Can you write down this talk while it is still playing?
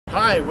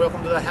Hi,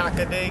 welcome to the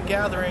Hackaday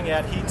gathering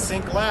at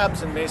Heatsync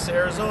Labs in Mesa,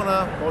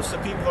 Arizona. Most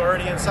of the people are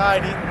already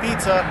inside eating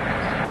pizza.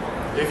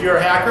 If you're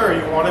a hacker or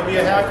you want to be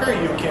a hacker,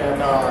 you can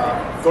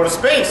go to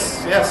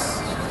space.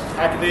 Yes,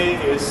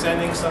 Hackaday is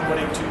sending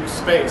somebody to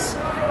space.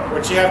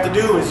 What you have to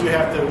do is you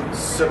have to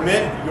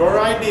submit your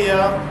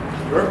idea,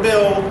 your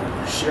build,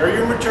 share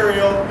your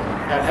material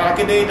at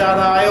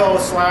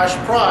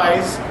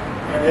hackaday.io/prize,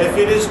 and if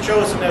it is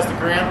chosen as the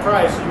grand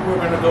prize, you are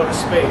going to go to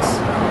space.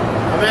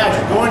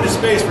 Imagine going to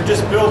space for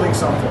just building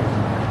something.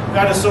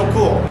 That is so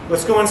cool.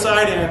 Let's go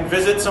inside and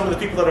visit some of the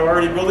people that are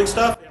already building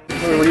stuff.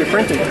 What are you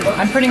printing?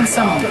 I'm printing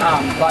some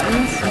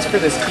buttons. It's for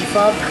this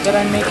key-fob that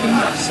I'm making.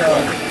 So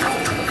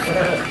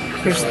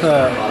here's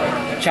the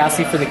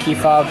chassis for the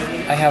key-fob.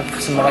 I have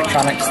some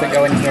electronics that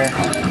go in here,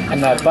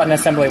 and the button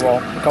assembly will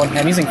go in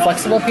here. I'm using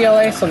flexible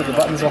PLA so that the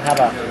buttons will have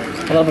a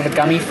little bit of a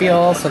gummy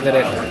feel so that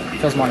it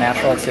feels more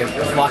natural to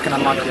lock and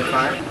unlock your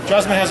car.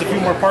 Jasmine has a few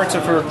more parts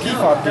of her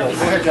key-fob deal. Go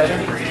ahead,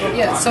 Jasmine.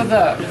 Yeah, so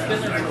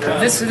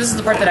this is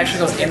the part that actually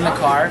goes in the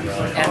car,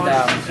 and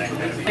I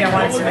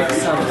wanted to make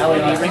some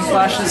LED ring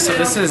flashes. So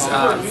this is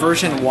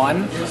version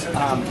 1.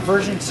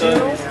 Version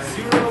 2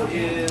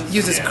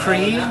 uses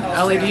Cree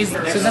LEDs.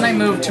 So then I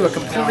moved to a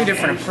completely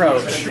different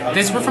approach.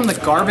 These were from the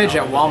garbage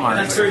at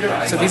Walmart.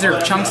 So these are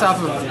chunks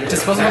off of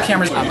disposable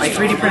cameras. I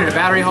 3D printed a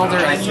battery holder,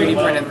 I 3D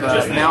printed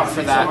the mount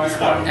for that,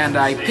 and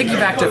I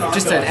piggybacked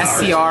just an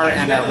SCR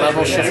and a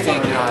level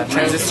shifting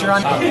transistor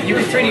on. You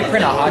can 3D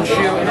print a hot shoe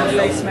and a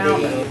face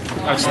mount.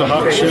 That's the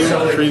hot shoe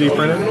 3D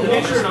printed?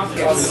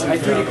 I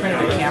 3D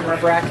printed a camera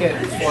bracket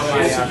for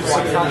my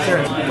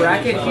quadcopter.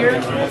 Bracket here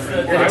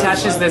that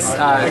attaches this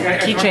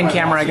keychain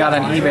camera I got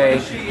on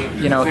eBay.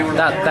 You know,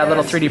 that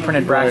little 3D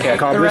printed bracket.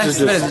 The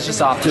rest of it is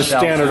just off the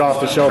shelf. Standard off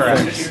the shelf.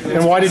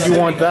 And why did you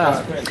want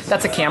that?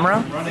 That's a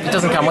camera. It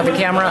doesn't come with a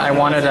camera. I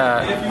wanted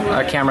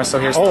a camera, so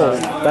here's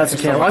that's a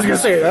camera. I was going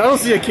to say, I don't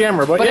see a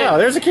camera, but yeah,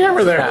 there's a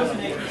camera there.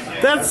 Yeah.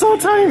 That's so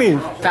tiny.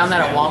 Found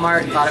that at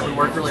Walmart and thought it would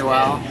work really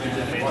well.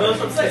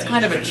 It's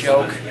kind of a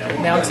joke,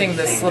 mounting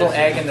this little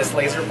egg and this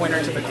laser pointer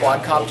to the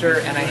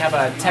quadcopter, and I have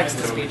a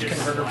text-to-speech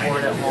converter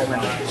board at home,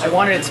 and I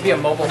wanted it to be a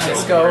mobile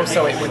disco,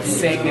 so it would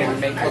sing and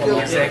make little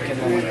music.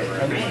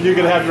 And you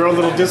could have your own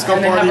little disco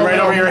party right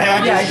over your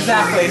head? Yeah,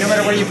 exactly. No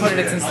matter where you put it,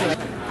 it's instant.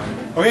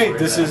 Okay,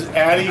 this is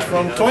Addie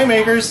from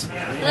Tymkrs,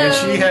 and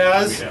she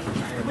has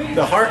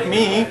the Heart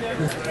Me.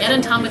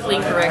 Anatomically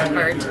correct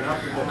heart,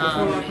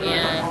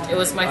 and it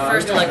was my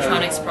first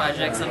electronics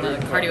project. I'm a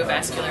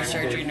cardiovascular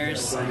surgery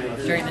nurse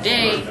during the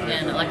day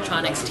and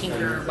electronics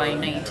tinker by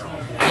night,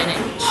 and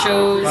it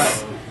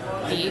shows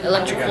the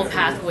electrical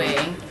pathway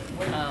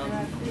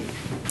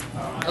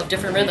of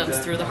different rhythms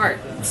through the heart.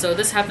 So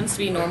this happens to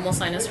be normal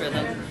sinus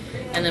rhythm,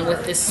 and then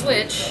with this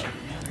switch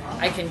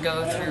I can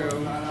go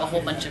through a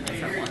whole bunch of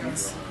different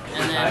ones.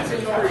 And then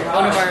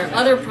one of our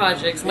other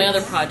projects, my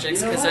other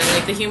projects, because I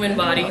like the human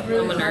body,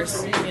 I'm a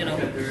nurse, you know,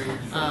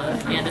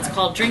 and it's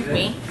called Drink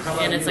Me,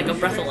 and it's like a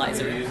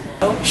breathalyzer.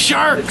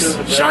 Sharks!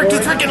 Sharks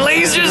with freaking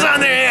lasers on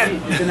their head!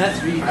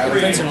 It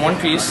prints in one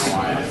piece,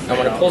 and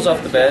when it pulls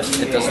off the bed,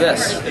 it does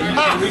this.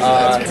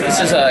 This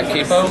is a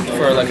capo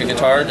for like a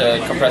guitar to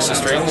compress the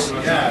strings.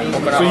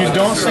 So you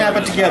don't snap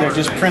it together, it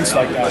just prints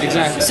like that.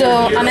 Exactly. So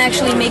I'm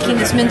actually making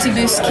this Minty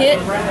Boost kit,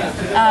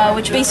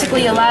 which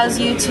basically allows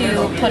you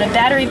to put a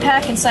battery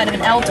pack inside of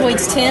an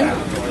Altoids tin.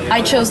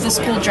 I chose this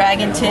cool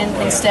Dragon tin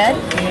instead,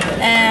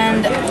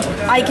 and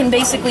I can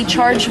basically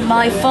charge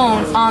my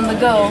phone on the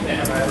go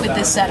with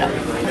this setup.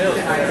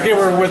 Okay,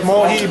 we're with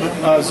Moheeb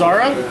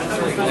Zara,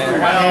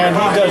 and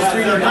he does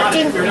 3D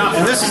printing,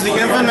 and this is the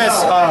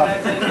infamous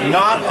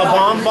Not a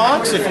Bomb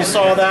box. If you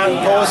saw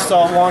that post a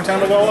long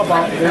time ago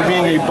about there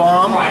being a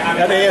bomb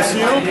at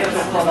ASU,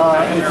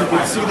 if you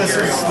can see,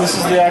 this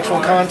is the actual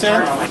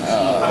content.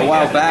 A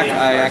while back,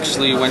 I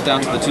actually went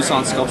down to the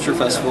Tucson Sculpture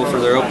Festival for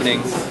their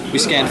opening. We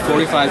scanned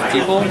 45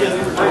 people,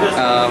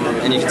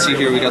 and you can see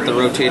here we got the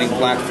rotating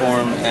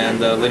platform and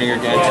the linear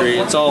gantry.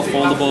 It's all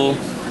foldable.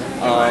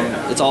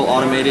 It's all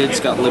automated.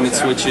 It's got limit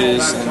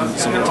switches and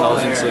some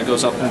intelligence, so it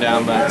goes up and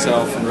down by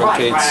itself and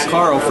rotates.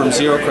 Carl from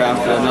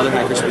ZeroCraft, another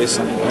hackerspace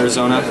in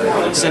Arizona,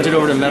 sent it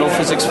over to Metal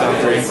Physics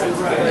Foundry,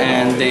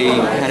 and they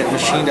had it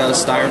machined out of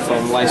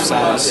styrofoam, life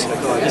size.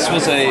 This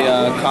was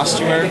a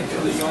costumer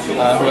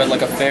who had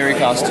like a fairy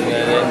costume in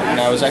it, and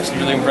I was actually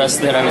really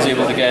impressed that I was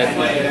able to get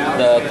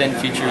the thin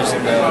features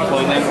in the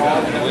clothing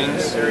and the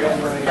wings.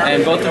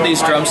 And both of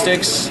these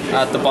drumsticks,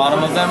 at the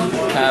bottom of them,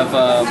 have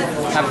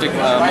haptic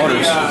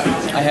motors.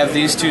 I have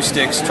these two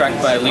sticks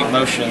tracked by Leap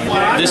Motion.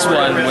 This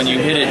one, when you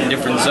hit it in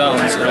different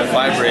zones, it'll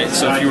vibrate.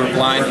 So if you were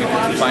blind, you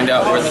could find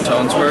out where the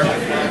tones were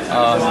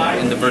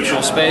in the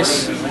virtual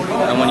space.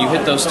 and when you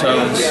hit those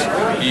tones,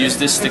 you use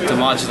this stick to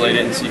modulate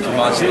it, and so you can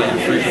modulate the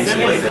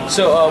frequency.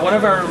 So one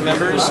of our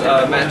members,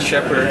 Matt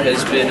Shepard,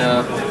 has been,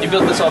 you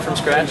built this all from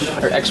scratch?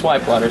 Or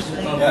XY plotters?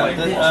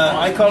 Yeah,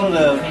 I call it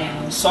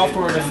a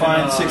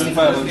software-defined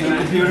 6502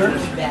 computer,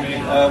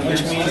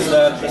 which means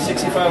that the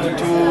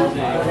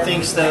 6502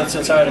 thinks that it's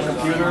inside a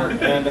computer,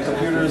 and the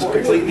computer is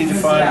completely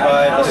defined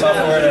by the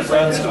software that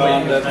runs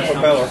on the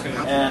propeller.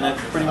 And it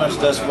pretty much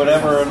does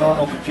whatever a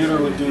normal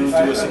computer would do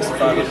to a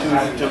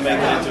 6502 to make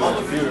it into a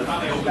computer.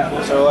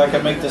 So I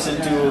can make this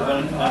into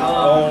an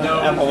old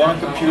Apple I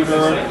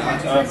computer,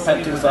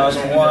 PET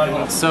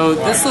 2001. So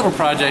this little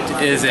project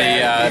is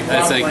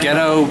it's a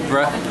ghetto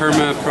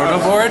perma proto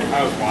board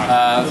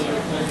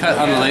cut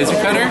on the laser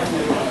cutter.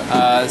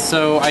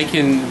 So I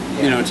can,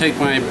 take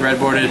my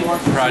breadboarded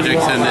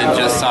projects and then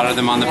just solder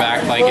them on the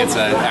back like it's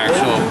an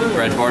actual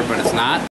breadboard, but it's not.